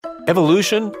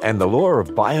Evolution and the Law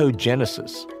of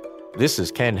Biogenesis. This is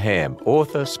Ken Ham,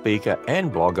 author, speaker,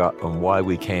 and blogger on why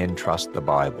we can trust the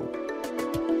Bible.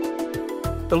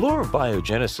 The Law of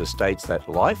Biogenesis states that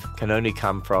life can only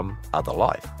come from other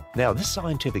life. Now, this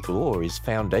scientific law is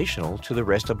foundational to the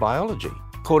rest of biology.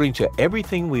 According to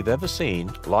everything we've ever seen,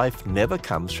 life never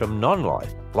comes from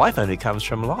non-life. Life only comes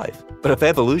from life. But if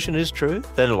evolution is true,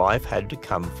 then life had to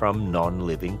come from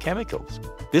non-living chemicals.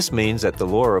 This means that the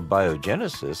law of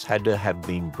biogenesis had to have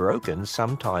been broken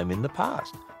sometime in the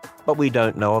past. But we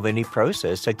don't know of any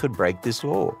process that could break this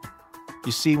law.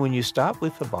 You see, when you start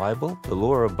with the Bible, the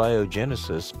law of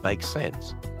biogenesis makes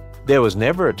sense. There was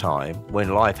never a time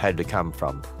when life had to come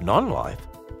from non-life,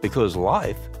 because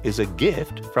life is a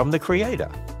gift from the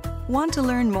Creator. Want to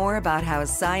learn more about how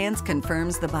science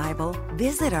confirms the Bible?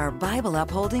 Visit our Bible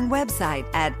upholding website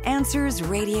at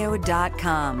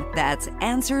AnswersRadio.com. That's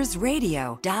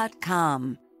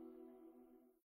AnswersRadio.com.